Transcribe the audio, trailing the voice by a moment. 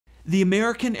The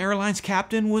American Airlines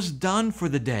captain was done for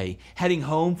the day, heading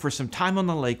home for some time on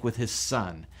the lake with his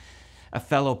son. A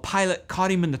fellow pilot caught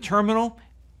him in the terminal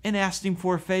and asked him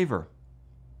for a favor.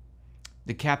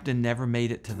 The captain never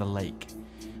made it to the lake.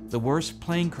 The worst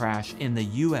plane crash in the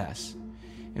U.S.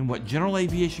 and what General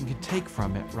Aviation can take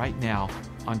from it right now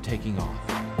on taking off.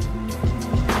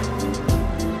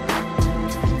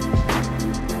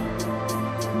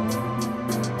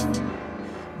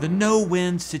 The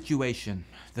no-win situation,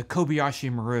 the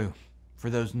Kobayashi Maru. For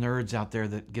those nerds out there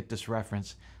that get this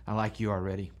reference, I like you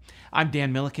already. I'm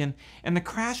Dan Milliken, and the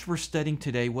crash we're studying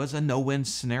today was a no-win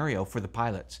scenario for the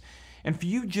pilots. And for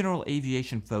you General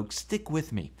Aviation folks, stick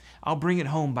with me. I'll bring it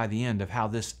home by the end of how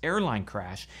this airline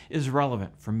crash is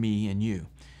relevant for me and you.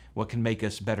 What can make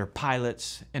us better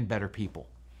pilots and better people.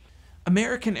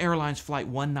 American Airlines Flight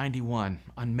 191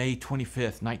 on May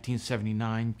 25th,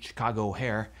 1979, Chicago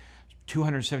O'Hare,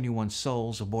 271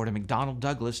 souls aboard a McDonnell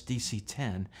Douglas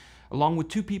DC-10, along with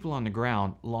 2 people on the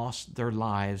ground, lost their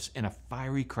lives in a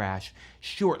fiery crash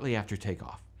shortly after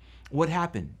takeoff. What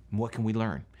happened and what can we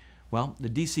learn? Well, the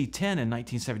DC-10 in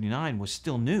 1979 was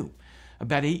still new,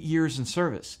 about 8 years in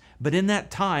service. But in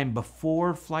that time,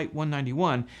 before Flight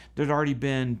 191, there'd already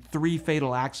been 3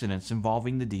 fatal accidents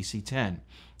involving the DC-10.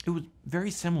 It was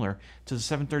very similar to the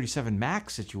 737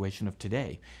 MAX situation of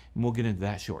today, and we'll get into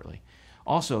that shortly.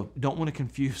 Also, don't want to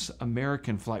confuse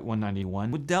American Flight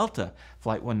 191 with Delta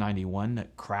Flight 191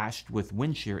 that crashed with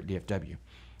wind shear at DFW.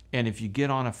 And if you get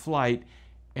on a flight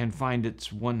and find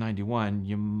it's 191,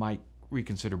 you might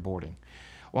reconsider boarding.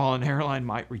 While an airline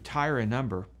might retire a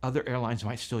number, other airlines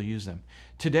might still use them.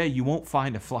 Today, you won't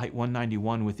find a Flight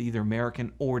 191 with either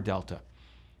American or Delta.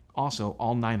 Also,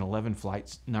 all 9/11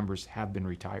 flights numbers have been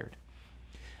retired.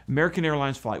 American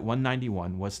Airlines Flight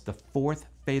 191 was the 4th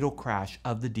fatal crash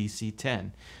of the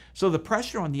DC-10. So the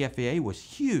pressure on the FAA was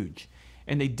huge,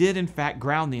 and they did in fact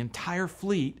ground the entire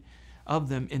fleet of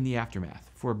them in the aftermath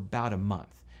for about a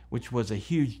month, which was a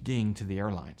huge ding to the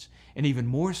airlines, and even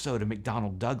more so to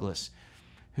McDonnell Douglas,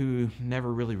 who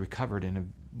never really recovered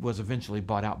and was eventually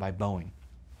bought out by Boeing.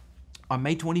 On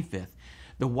May 25th,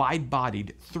 the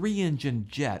wide-bodied 3-engine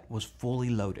jet was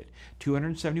fully loaded.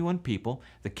 271 people,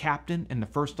 the captain and the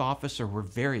first officer were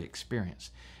very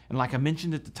experienced. And like I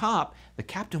mentioned at the top, the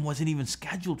captain wasn't even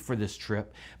scheduled for this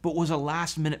trip, but was a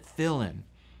last-minute fill-in.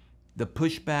 The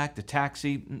pushback, the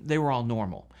taxi, they were all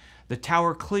normal. The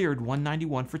tower cleared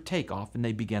 191 for takeoff, and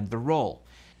they began the roll.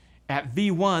 At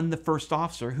V1, the first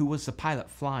officer, who was the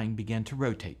pilot flying, began to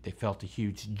rotate. They felt a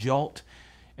huge jolt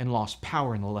and lost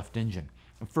power in the left engine.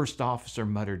 The first officer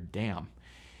muttered, "Damn."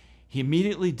 He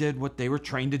immediately did what they were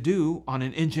trained to do on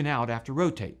an engine out after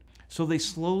rotate. So they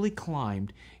slowly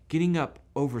climbed, getting up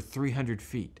over 300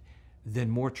 feet. Then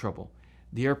more trouble.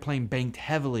 The airplane banked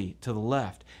heavily to the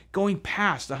left, going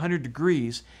past 100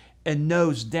 degrees and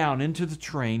nosed down into the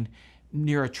terrain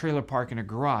near a trailer park in a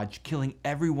garage, killing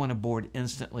everyone aboard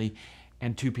instantly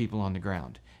and 2 people on the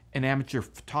ground. An amateur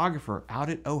photographer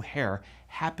out at O'Hare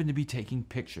happened to be taking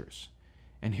pictures.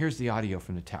 And here's the audio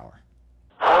from the tower.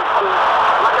 Look at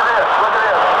this, look at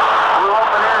this. Blew up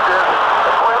an engine,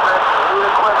 equipment, new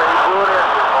equipment, he blew an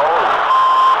engine. Oh.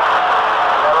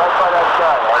 Yeah, right by that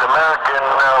guy. Right, American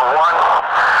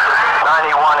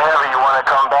 191 Heavy, you want to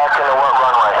come back into what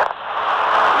runway?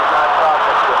 He's not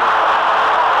talking to me.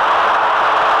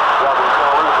 Yeah, but he's going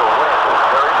to lose a wing.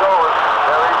 There he goes,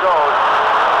 there he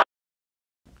goes.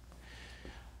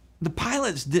 The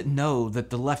pilots didn't know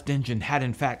that the left engine had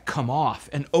in fact come off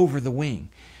and over the wing.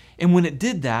 And when it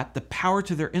did that, the power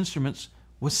to their instruments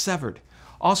was severed.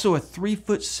 Also, a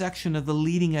 3-foot section of the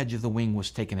leading edge of the wing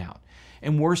was taken out.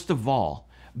 And worst of all,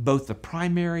 both the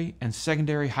primary and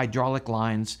secondary hydraulic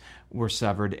lines were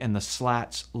severed and the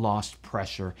slats lost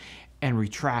pressure and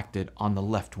retracted on the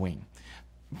left wing.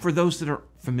 For those that are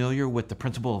familiar with the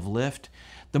principle of lift,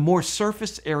 the more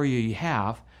surface area you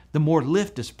have, the more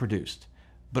lift is produced,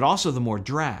 but also the more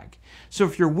drag. So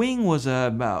if your wing was a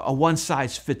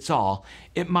one-size-fits-all,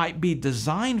 it might be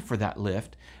designed for that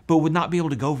lift, but would not be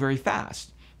able to go very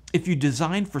fast. If you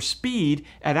design for speed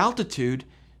at altitude,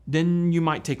 then you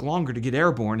might take longer to get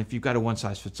airborne if you've got a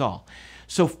one-size-fits-all.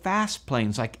 So fast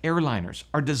planes like airliners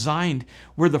are designed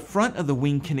where the front of the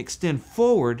wing can extend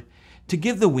forward to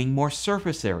give the wing more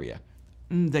surface area.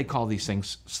 They call these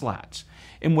things slats.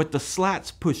 And with the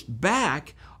slats pushed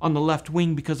back on the left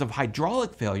wing because of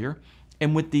hydraulic failure,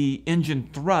 and with the engine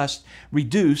thrust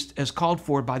reduced as called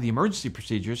for by the emergency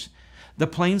procedures, the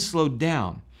plane slowed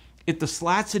down. If the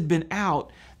slats had been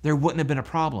out, there wouldn't have been a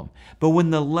problem. But when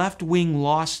the left wing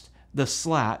lost the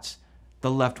slats,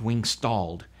 the left wing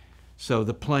stalled. So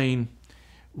the plane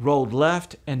rolled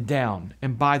left and down.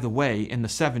 And by the way, in the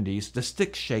 70s, the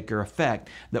stick shaker effect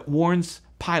that warns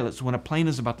pilots when a plane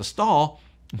is about to stall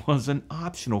was an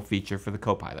optional feature for the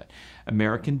co-pilot.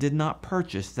 American did not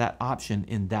purchase that option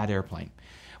in that airplane.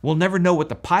 We'll never know what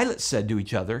the pilots said to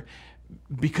each other,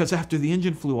 because after the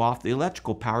engine flew off, the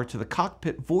electrical power to the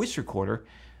cockpit voice recorder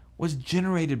was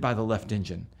generated by the left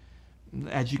engine.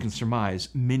 As you can surmise,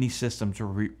 many systems were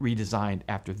redesigned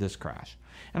after this crash.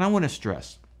 And I want to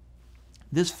stress,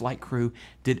 this flight crew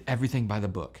did everything by the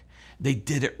book. They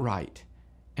did it right.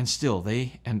 And still,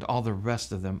 they and all the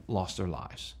rest of them lost their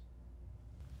lives.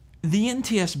 The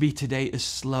NTSB today is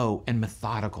slow and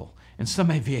methodical, and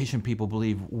some aviation people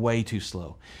believe way too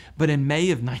slow. But in May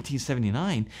of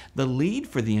 1979, the lead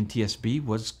for the NTSB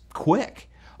was quick.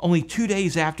 Only 2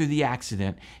 days after the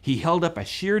accident, he held up a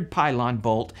sheared pylon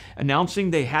bolt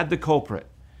announcing they had the culprit.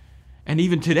 And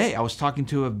even today, I was talking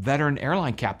to a veteran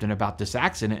airline captain about this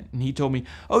accident, and he told me,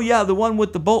 "Oh yeah, the one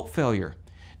with the bolt failure."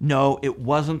 No, it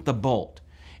wasn't the bolt.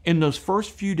 In those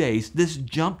first few days, this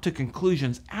jump to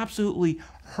conclusions absolutely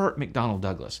hurt McDonnell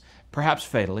Douglas, perhaps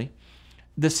fatally.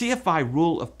 The CFI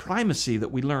rule of primacy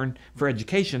that we learn for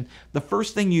education, the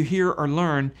first thing you hear or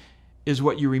learn is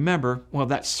what you remember. Well,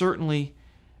 that's certainly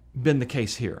been the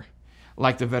case here,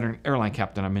 like the veteran airline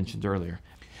captain I mentioned earlier.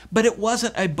 But it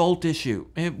wasn't a bolt issue.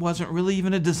 It wasn't really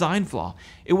even a design flaw.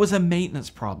 It was a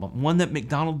maintenance problem, one that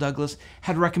McDonnell Douglas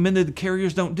had recommended the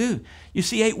carriers don't do. You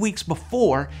see, 8 weeks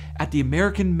before, at the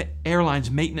American Airlines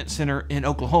Maintenance Center in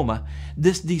Oklahoma,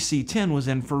 this DC-10 was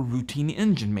in for routine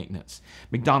engine maintenance.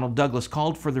 McDonnell Douglas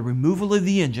called for the removal of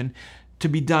the engine to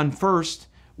be done first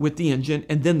with the engine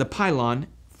and then the pylon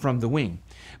from the wing.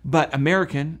 But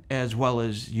American, as well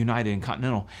as United and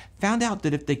Continental, found out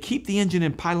that if they keep the engine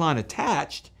and pylon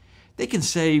attached, they can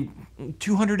save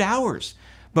 200 hours.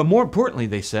 But more importantly,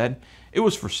 they said, it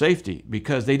was for safety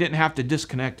because they didn't have to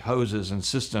disconnect hoses and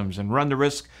systems and run the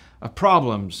risk of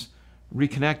problems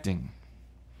reconnecting.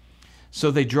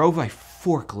 So they drove a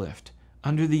forklift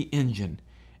under the engine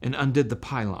and undid the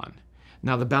pylon.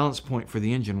 Now the balance point for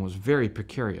the engine was very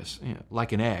precarious,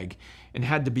 like an egg, and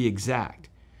had to be exact.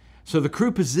 So the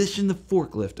crew positioned the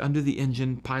forklift under the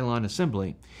engine pylon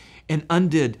assembly and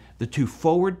undid the 2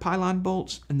 forward pylon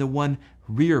bolts and the 1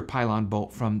 rear pylon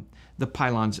bolt from the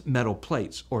pylon's metal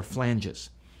plates or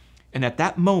flanges. And at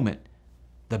that moment,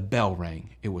 the bell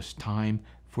rang. It was time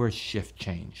for a shift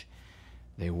change.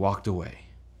 They walked away.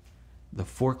 The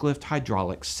forklift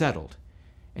hydraulics settled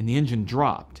and the engine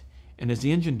dropped. And as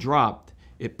the engine dropped,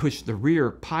 it pushed the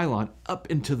rear pylon up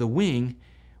into the wing,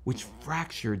 which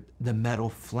fractured the metal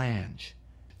flange.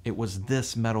 It was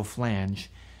this metal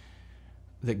flange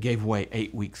that gave way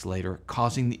 8 weeks later,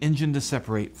 causing the engine to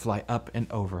separate, fly up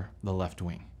and over the left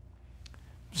wing.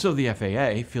 So the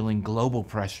FAA, feeling global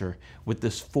pressure with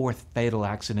this 4th fatal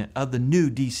accident of the new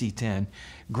DC-10,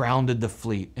 grounded the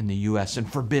fleet in the U.S.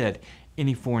 and forbid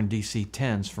any foreign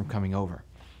DC-10s from coming over.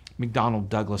 McDonnell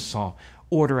Douglas saw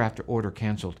order after order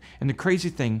canceled, and the crazy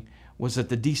thing was that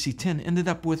the DC-10 ended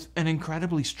up with an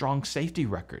incredibly strong safety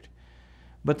record.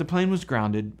 But the plane was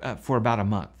grounded for about a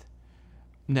month.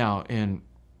 Now, in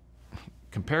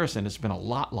comparison, it's been a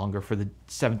lot longer for the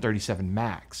 737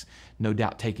 MAX, no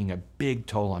doubt taking a big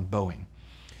toll on Boeing.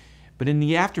 But in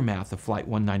the aftermath of Flight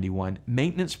 191,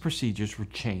 maintenance procedures were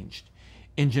changed.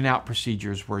 Engine out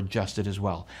procedures were adjusted as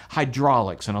well.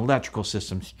 Hydraulics and electrical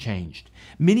systems changed.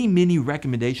 Many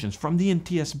recommendations from the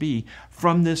NTSB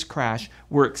from this crash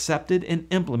were accepted and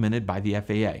implemented by the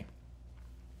FAA.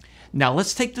 Now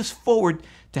let's take this forward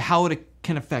to how it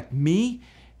can affect me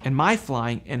and my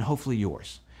flying and hopefully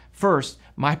yours. First,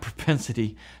 my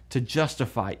propensity to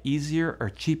justify easier or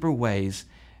cheaper ways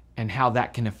and how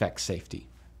that can affect safety.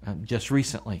 Just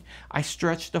recently, I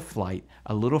stretched a flight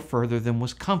a little further than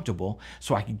was comfortable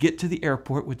so I could get to the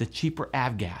airport with the cheaper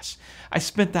avgas. I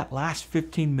spent that last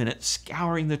 15 minutes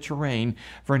scouring the terrain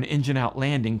for an engine-out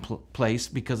landing place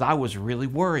because I was really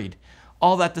worried.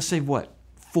 All that to save what,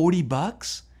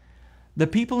 $40? The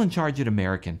people in charge at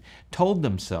American told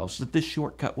themselves that this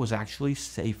shortcut was actually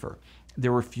safer.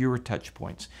 There were fewer touch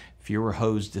points, fewer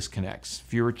hose disconnects,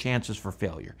 fewer chances for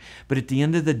failure. But at the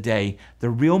end of the day, the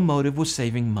real motive was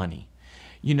saving money.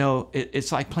 You know,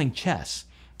 it's like playing chess.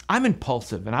 I'm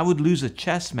impulsive, and I would lose a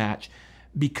chess match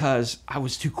because I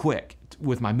was too quick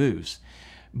with my moves.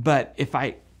 But if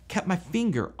I kept my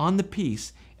finger on the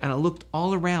piece and I looked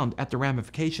all around at the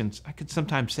ramifications, I could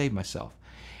sometimes save myself.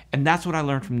 And that's what I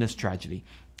learned from this tragedy.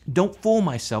 Don't fool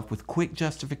myself with quick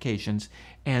justifications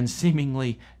and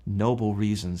seemingly noble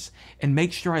reasons, and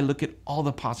make sure I look at all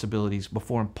the possibilities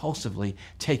before impulsively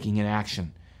taking an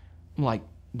action, like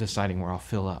deciding where I'll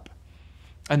fill up.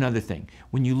 Another thing,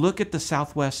 when you look at the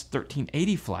Southwest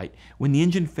 1380 flight, when the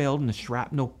engine failed and the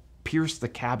shrapnel pierced the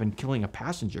cabin, killing a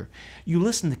passenger, you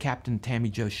listen to Captain Tammy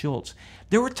Jo Schultz.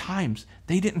 There were times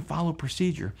they didn't follow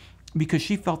procedure because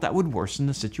she felt that would worsen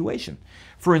the situation.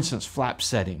 For instance, flap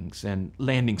settings and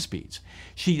landing speeds.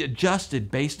 She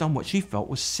adjusted based on what she felt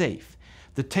was safe.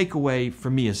 The takeaway for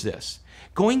me is this: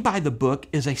 going by the book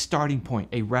is a starting point,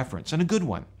 a reference, and a good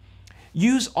one.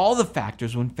 Use all the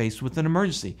factors when faced with an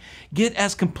emergency. Get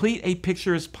as complete a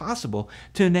picture as possible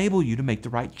to enable you to make the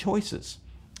right choices.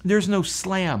 There's no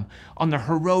slam on the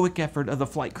heroic effort of the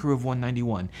flight crew of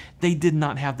 191. They did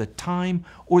not have the time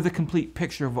or the complete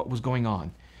picture of what was going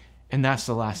on. And that's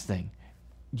the last thing.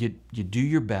 You do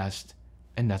your best,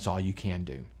 and that's all you can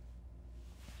do.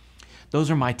 Those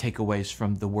are my takeaways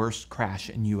from the worst crash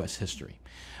in U.S. history.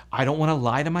 I don't want to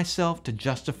lie to myself to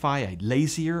justify a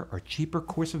lazier or cheaper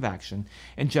course of action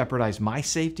and jeopardize my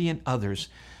safety and others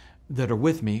that are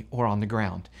with me or on the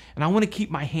ground. And I want to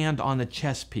keep my hand on the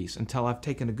chess piece until I've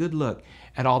taken a good look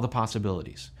at all the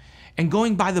possibilities. And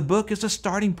going by the book is a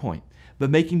starting point, but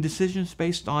making decisions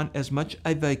based on as much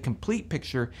of a complete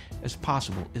picture as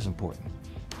possible is important.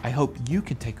 I hope you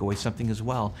can take away something as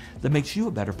well that makes you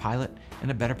a better pilot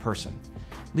and a better person.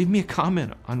 Leave me a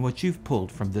comment on what you've pulled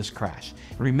from this crash.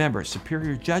 And remember,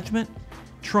 superior judgment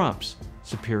trumps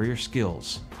superior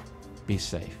skills. Be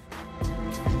safe.